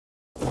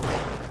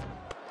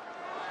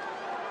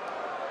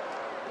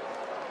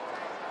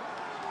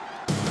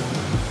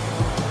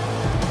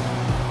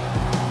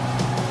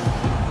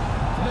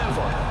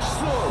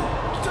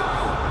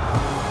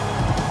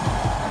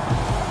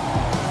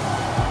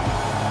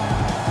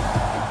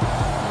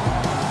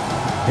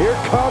Here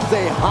comes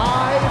a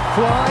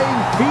high-flying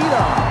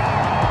phenom.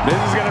 This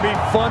is going to be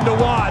fun to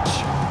watch.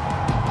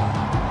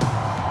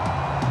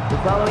 The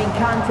following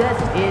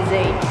contest is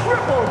a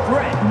triple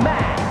threat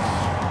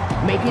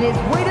match. Making his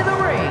way to the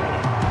ring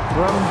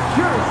from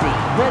Jersey,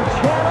 the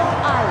Channel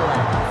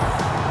Islands.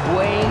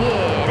 Weighing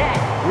in at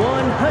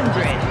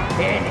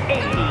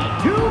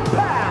 182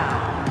 pounds,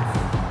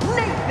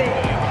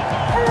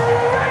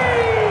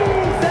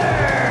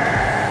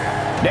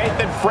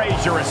 Nathan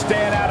Frazer, a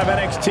standout of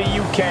NXT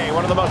UK,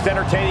 one of the most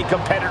entertaining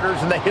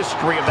competitors in the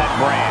history of that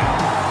brand.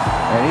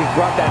 And he's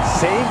brought that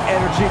same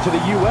energy to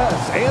the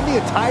US and the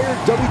entire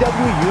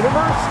WWE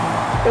Universe.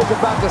 Is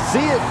about to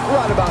see it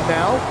right about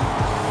now.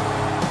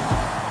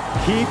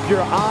 Keep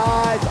your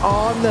eyes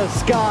on the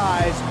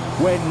skies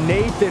when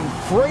Nathan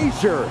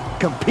Frazer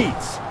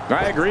competes.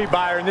 I agree,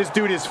 Byron. This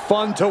dude is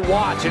fun to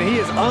watch, and he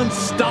is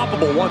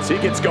unstoppable once he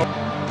gets going.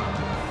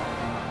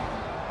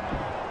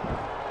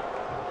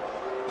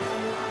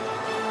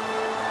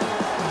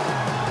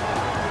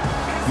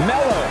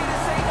 Carmelo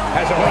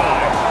has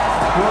arrived.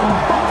 From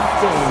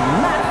Boston,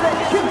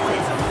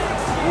 Massachusetts,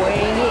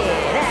 weighing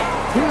in at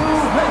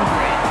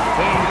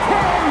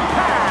 210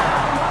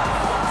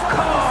 pounds,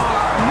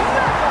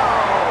 Carmelo.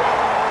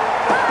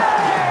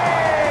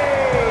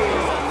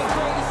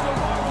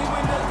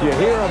 You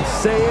hear him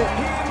say it,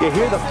 you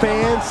hear the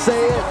fans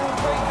say it,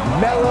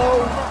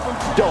 Melo,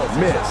 don't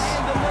miss.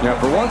 Now,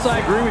 for once, I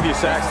agree with you,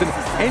 Saxton.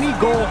 Any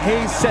goal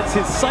Hayes sets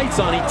his sights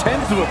on, he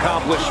tends to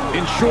accomplish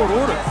in short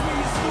order.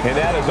 And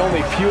that has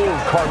only fueled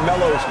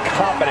Carmelo's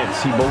confidence.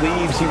 He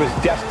believes he was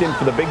destined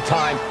for the big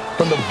time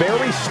from the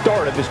very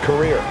start of his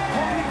career.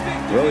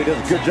 Really does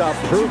a good job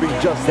proving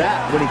just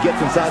that when he gets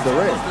inside the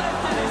ring.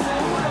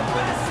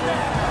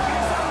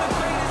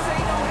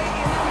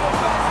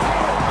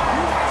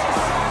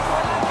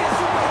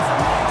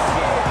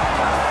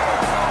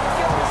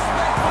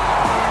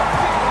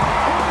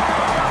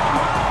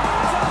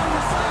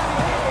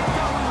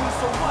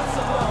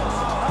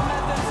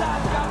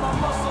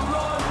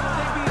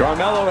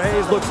 Carmelo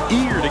Hayes looks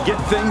eager to get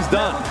things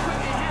done.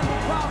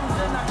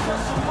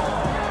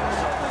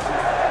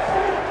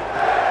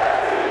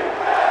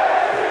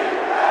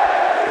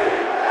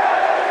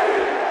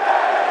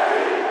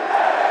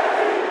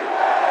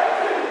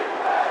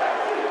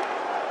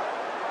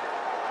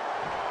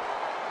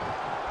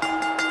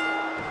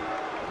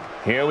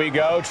 Here we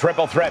go,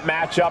 triple threat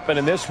matchup, and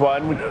in this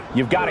one,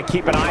 you've got to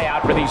keep an eye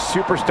out for these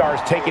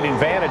superstars taking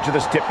advantage of the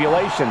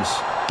stipulations.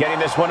 Getting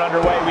this one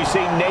underway, we see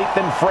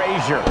Nathan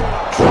Frazer,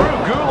 Drew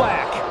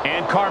Gulak,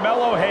 and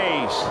Carmelo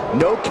Hayes.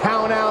 No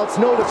countouts,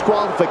 no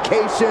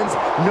disqualifications,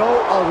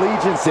 no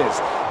allegiances.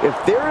 If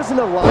there is an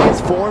alliance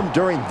formed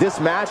during this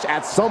match,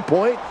 at some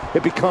point,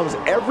 it becomes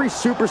every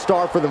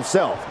superstar for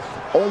themselves.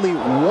 Only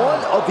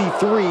one of the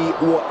three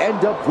will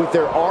end up with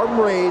their arm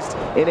raised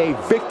in a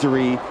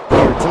victory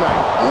here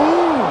tonight.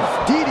 Ooh,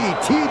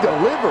 DDT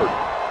delivered.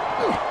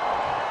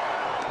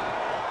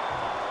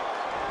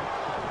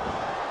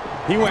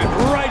 He went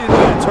right into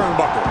that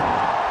turnbuckle.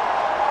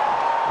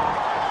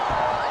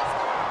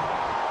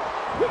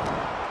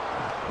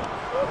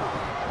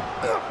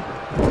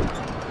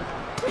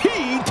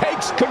 He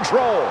takes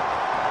control.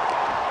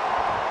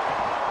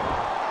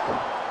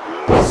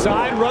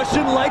 Side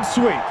Russian leg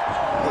sweep.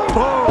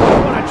 Boom,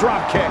 what a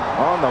drop kick.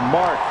 On the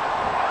mark.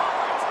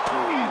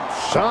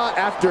 Shot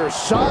after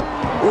shot.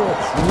 Ooh,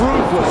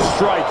 ruthless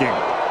striking.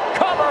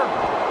 Cover.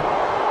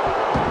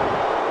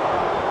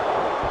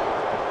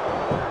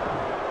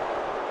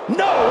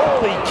 No,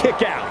 holy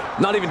kick out.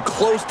 Not even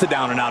close to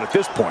down and out at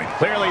this point.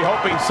 Clearly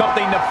hoping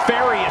something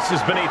nefarious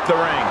is beneath the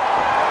ring.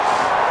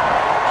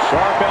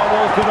 Sharp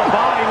elbows to the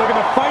body, looking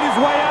to fight his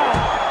way out.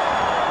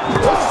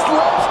 A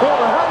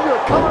sledgehammer, how do you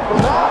recover from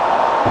that?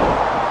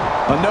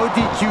 A no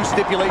DQ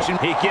stipulation.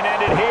 He can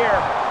end it here.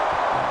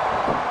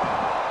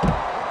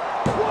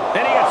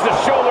 And he gets the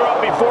shoulder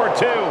up before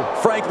two.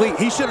 Frankly,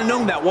 he should have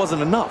known that wasn't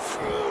enough.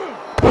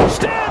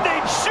 Standing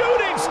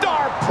shooting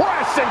star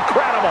press,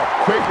 incredible.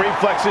 Quick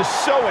reflex is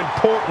so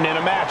important in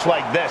a match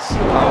like this.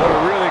 Oh, what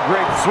a really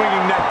great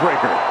swinging neck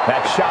breaker.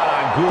 That shot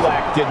on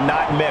Gulak did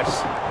not miss.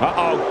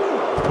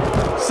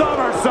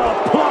 Somersault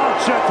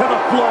plancha to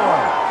the floor.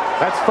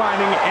 That's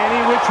finding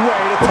any which way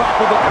to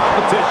topple the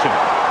competition.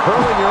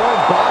 Hurling your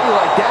own body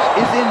like that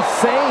is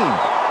insane.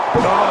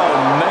 Oh,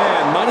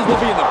 man. Might as well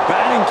be in the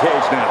batting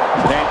cage now.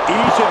 And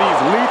each of these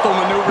lethal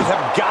maneuvers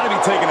have got to be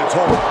taking a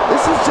toll.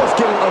 This is just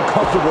getting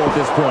uncomfortable at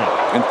this point.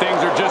 And things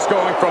are just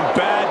going from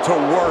bad to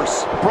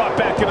worse. Brought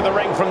back into the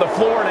ring from the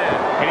floor now.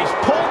 And he's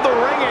pulled the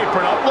ring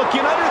apron up,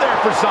 looking under there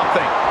for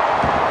something.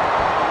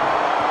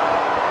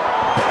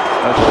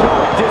 A show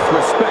of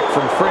disrespect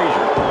from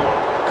Frazer.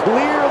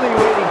 Clearly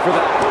waiting for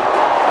that.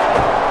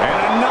 And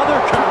another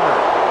counter.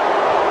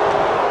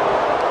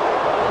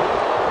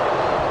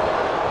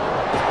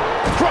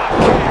 Drop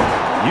kick.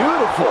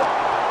 Beautiful.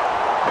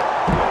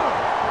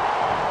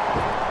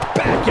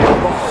 Back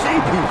elbow.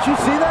 Did you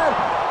see that?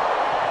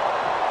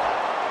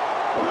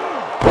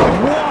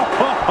 Whoa!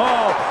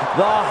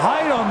 The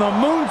height right on the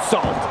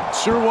moonsault.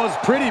 Sure was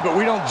pretty, but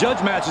we don't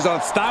judge matches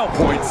on style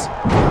points.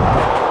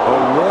 A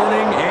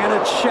warning and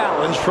a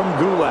challenge from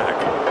Gulak.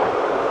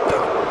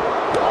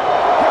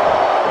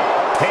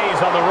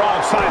 Hayes on the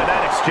wrong side of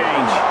that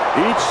exchange.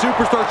 Each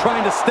superstar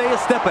trying to stay a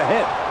step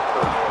ahead.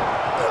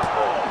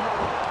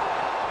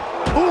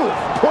 Ooh,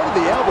 point of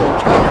the elbow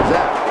counters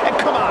that. And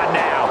come on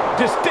now.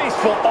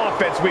 Distasteful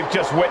offense we've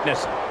just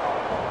witnessed.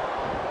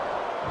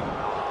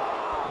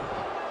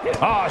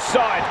 Oh,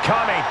 saw it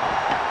coming.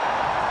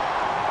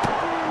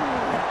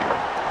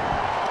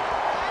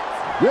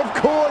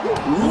 Ripcord.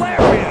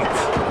 Lariat.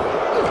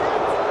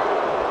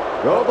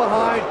 Go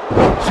behind.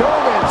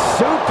 German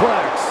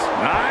suplex.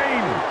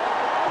 9.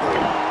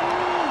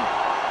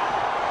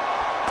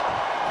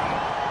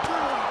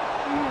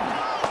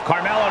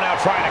 Carmelo now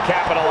trying to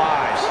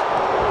capitalize.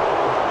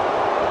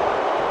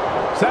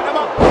 Set him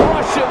up.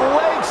 Russian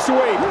leg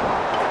sweep.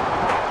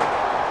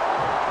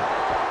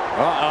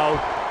 Uh-oh.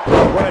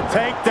 What a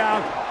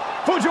takedown.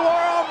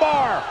 Fujiwara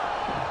armbar.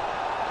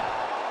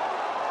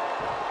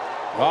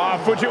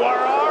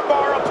 Fujiwara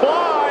armbar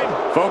applied.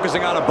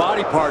 Focusing on a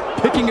body part,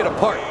 picking it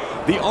apart.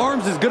 The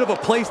arm's as good of a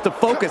place to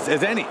focus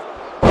as any.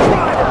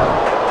 Driver.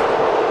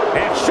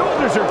 And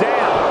shoulders are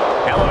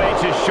down.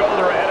 Elevates his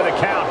shoulder ahead of the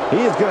count.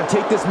 He is going to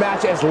take this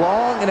match as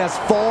long and as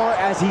far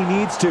as he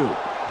needs to.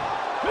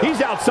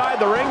 He's outside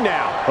the ring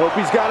now. Hope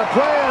he's got a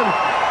plan.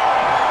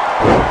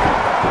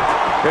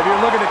 If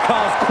you're looking to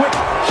cause quick,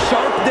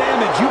 sharp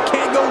damage, you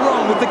can't go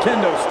wrong with the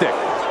kendo stick.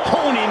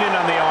 Honing in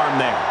on the arm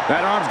there.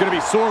 That arm's going to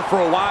be sore for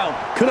a while.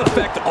 Could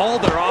affect all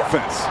their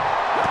offense.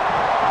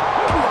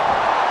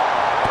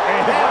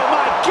 Oh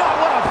my God,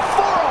 what a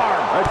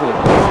forearm!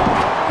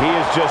 He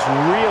is just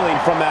reeling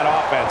from that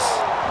offense.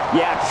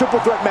 Yeah, triple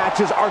threat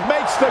matches are...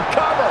 Makes the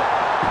cover.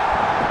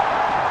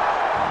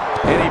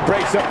 And he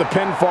breaks up the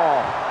pinfall.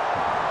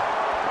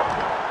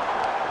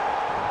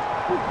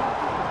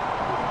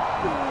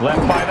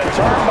 Left by the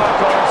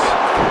turnbuckles.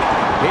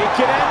 He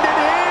can end it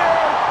here.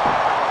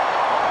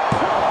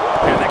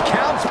 And the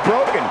count's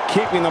broken,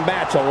 keeping the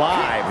match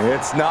alive.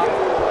 It's not.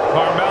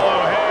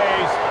 Carmelo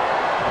Hayes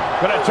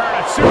gonna turn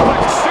a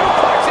suplex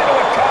into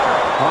a cover.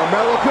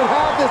 Carmelo could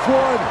have this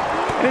one.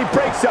 And he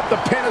breaks up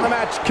the pin and the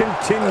match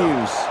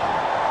continues.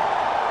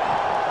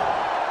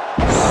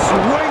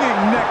 Swinging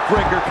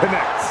neckbreaker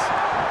connects.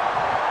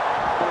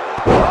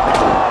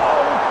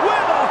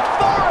 With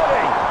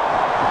authority.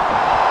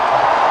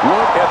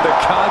 Look at the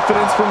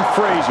confidence from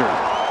Frazer.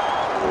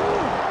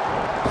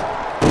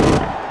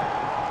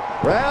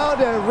 Round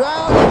and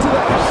round into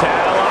the...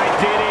 Satellite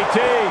DDT.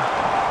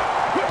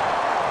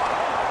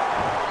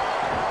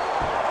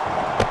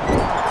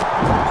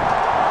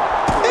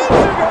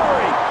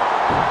 Enziguri.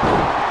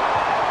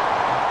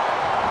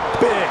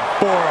 Big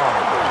forearm.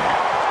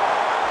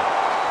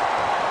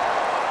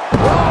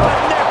 Oh, a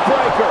neck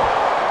breaker.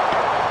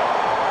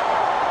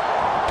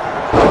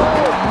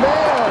 Oh,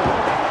 man.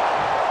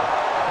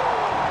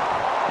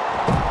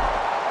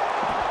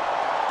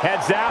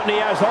 Heads out, and he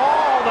has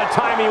all the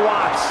time he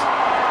wants.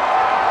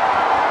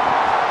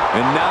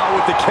 And now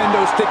with the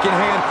kendo stick in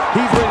hand,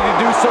 he's ready to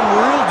do some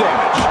real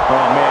damage.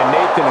 Oh, man,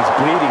 Nathan is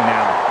bleeding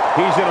now.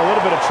 He's in a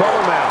little bit of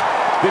trouble now.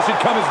 This should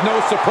come as no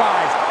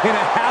surprise. In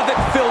a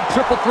havoc-filled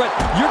triple threat,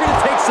 you're going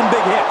to take some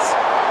big hits.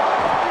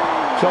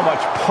 So much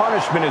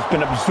punishment has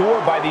been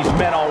absorbed by these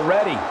men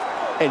already.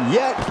 And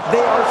yet, they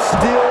are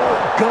still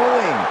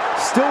going.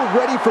 Still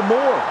ready for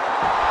more.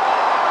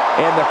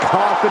 And the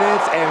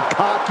confidence and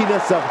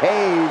cockiness of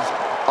Hayes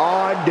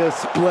on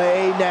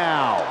display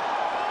now.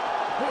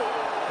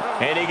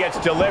 And he gets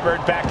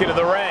delivered back into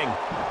the ring.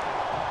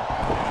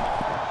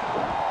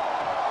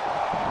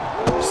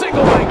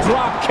 Single leg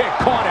drop kick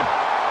caught him.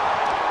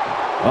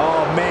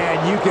 Oh,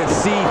 man, you can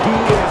see he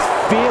is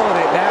feeling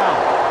it now.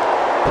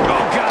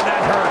 Oh, God,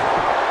 that hurt.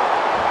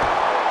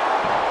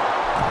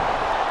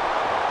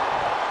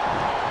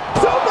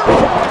 Super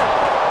kick!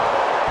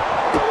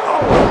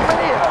 Oh,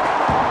 man!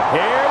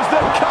 Here's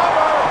the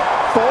cover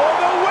for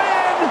the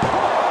win.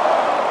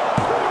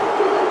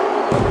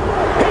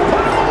 He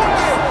put him away.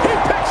 He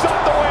picks up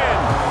the win.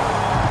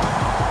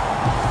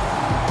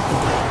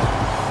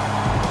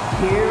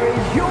 Here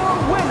is your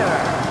winner,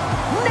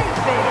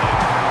 Nathan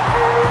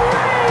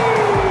Frazer!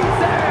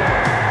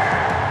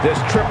 This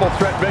triple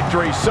threat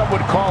victory, some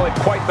would call it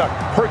quite the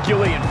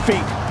Herculean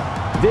feat.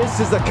 This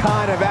is the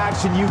kind of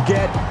action you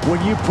get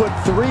when you put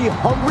 3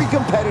 hungry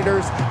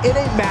competitors in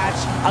a match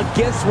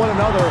against one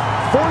another,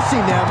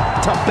 forcing them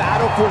to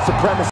battle for supremacy.